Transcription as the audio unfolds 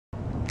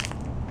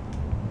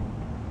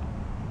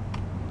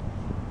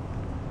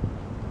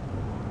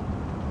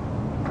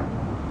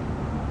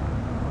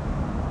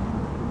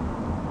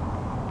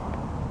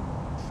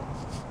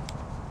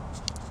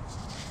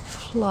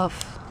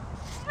fluff.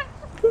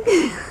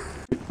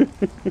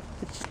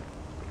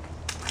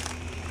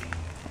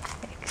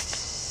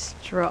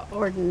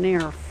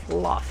 Extraordinary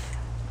fluff.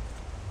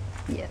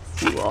 Yes,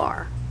 you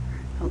are.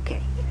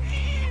 Okay.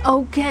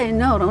 Okay,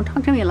 no, don't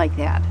talk to me like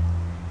that.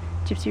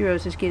 Gypsy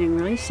Rose is getting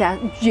really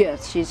sassy.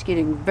 Yes, she's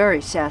getting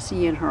very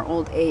sassy in her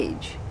old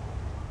age.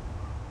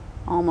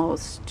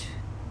 Almost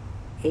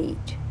 8.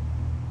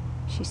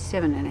 She's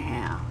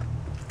 7.5.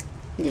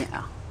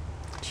 Yeah,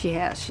 she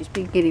has. She's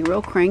been getting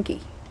real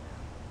cranky.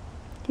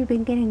 You've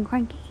been getting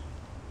cranky?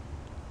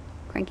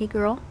 Cranky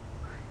girl?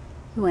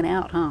 We went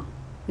out, huh?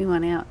 We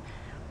went out.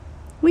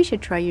 We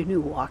should try your new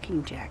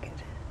walking jacket.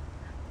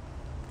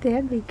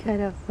 That'd be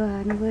kind of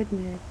fun,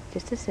 wouldn't it?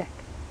 Just a sec.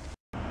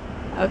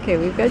 Okay,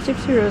 we've got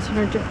Gypsy Rose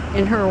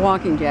in her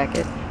walking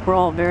jacket. We're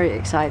all very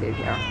excited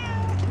here.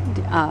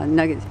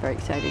 Nugget's very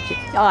excited too.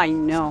 I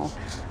know.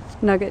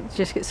 Nugget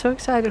just gets so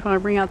excited when I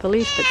bring out the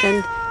leash, but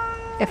then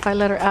if I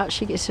let her out,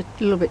 she gets a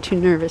little bit too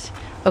nervous.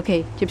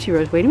 Okay, Gypsy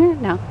Rose, wait a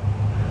minute now.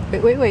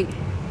 Wait.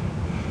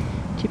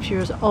 Gypsy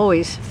Rose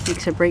always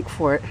makes a break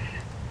for it,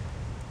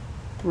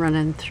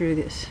 running through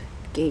this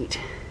gate.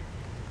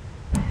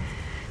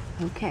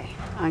 Okay,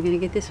 I'm gonna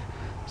get this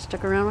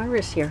stuck around my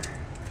wrist here.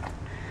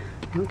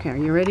 Okay, are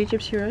you ready,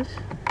 Gypsy Rose?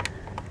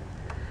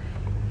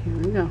 Here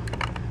we go.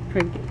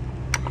 Try to get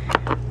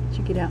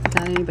you get out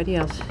without anybody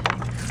else.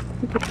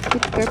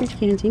 Get the garbage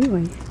cans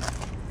anyway.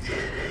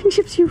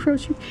 Gypsy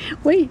Rose,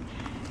 wait,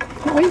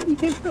 you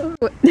can't go.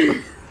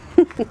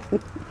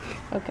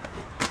 Okay,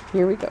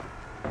 here we go.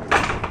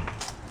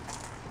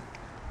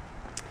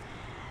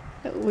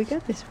 We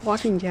got this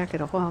walking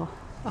jacket a while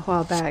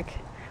back.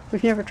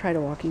 We've never tried a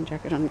walking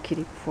jacket on a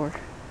kitty before.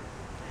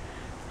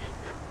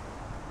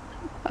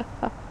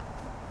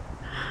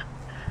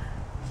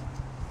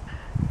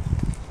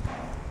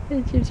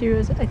 And Gypsy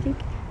Rose, I think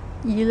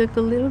you look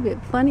a little bit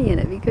funny in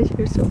it because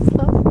you're so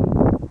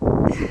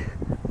fluffy.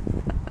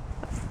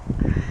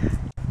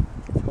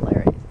 It's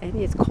hilarious. And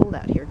it's cold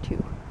out here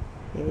too.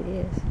 It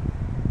is.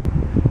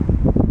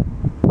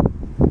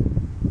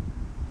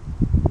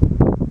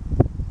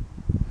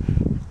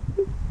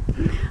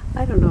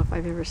 I don't know if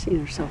I've ever seen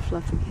her so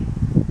fluffy.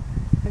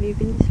 Have you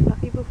been this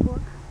fluffy before?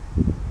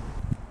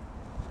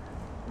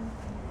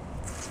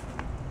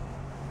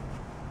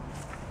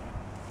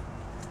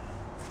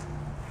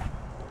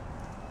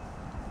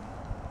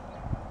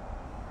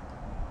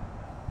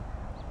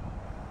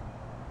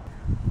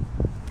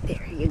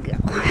 There you go.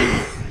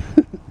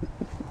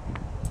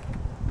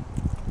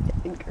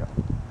 Good girl.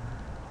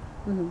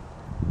 Mm-hmm.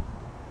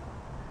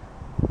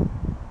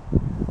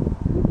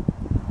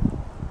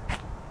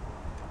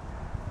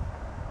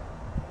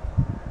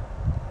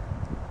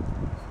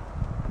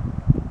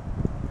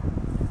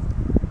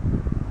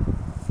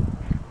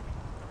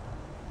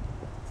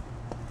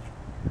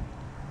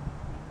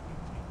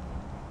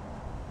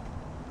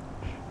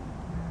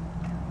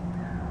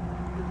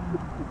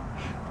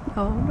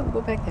 Oh, don't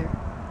go back there.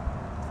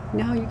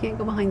 No, you can't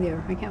go behind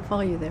there. I can't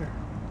follow you there.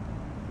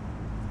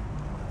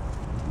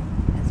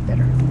 That's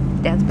better.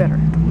 That's better.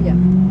 Yeah.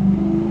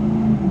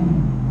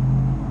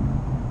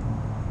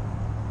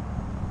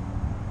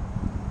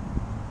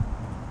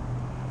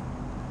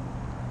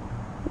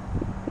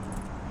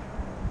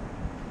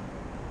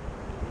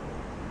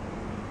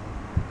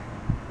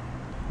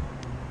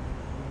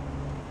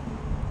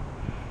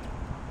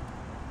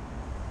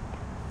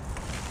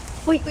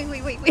 Wait.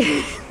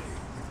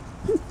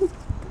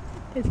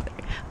 It's better.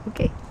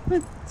 Okay,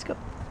 let's go.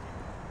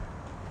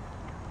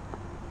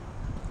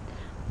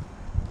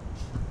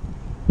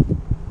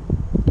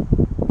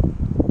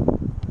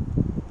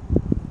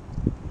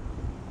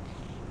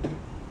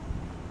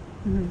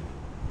 Mm-hmm.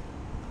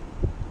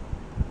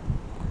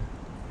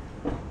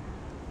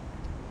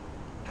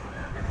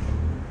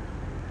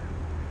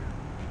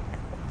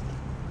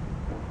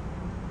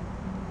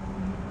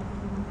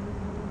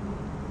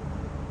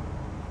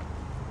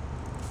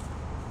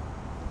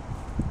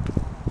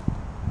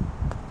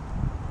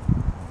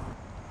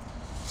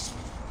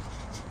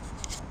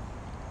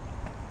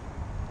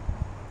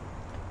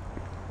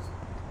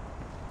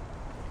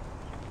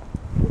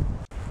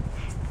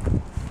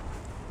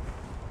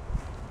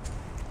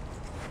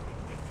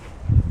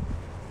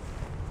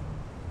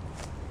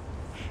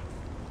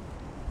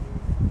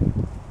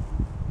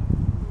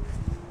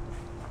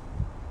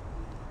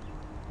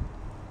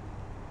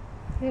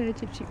 Yeah,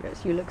 Gypsy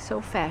Rose, you look so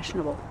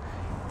fashionable.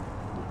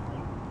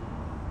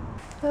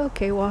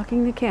 Okay,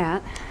 walking the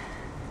cat.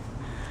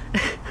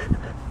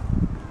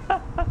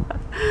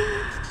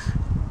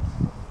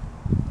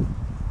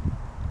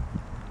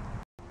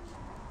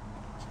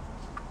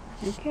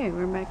 Okay,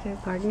 we're back to the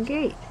garden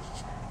gate.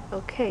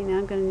 Okay, now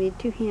I'm going to need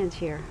 2 hands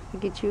here to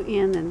get you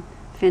in and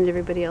fend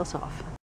everybody else off.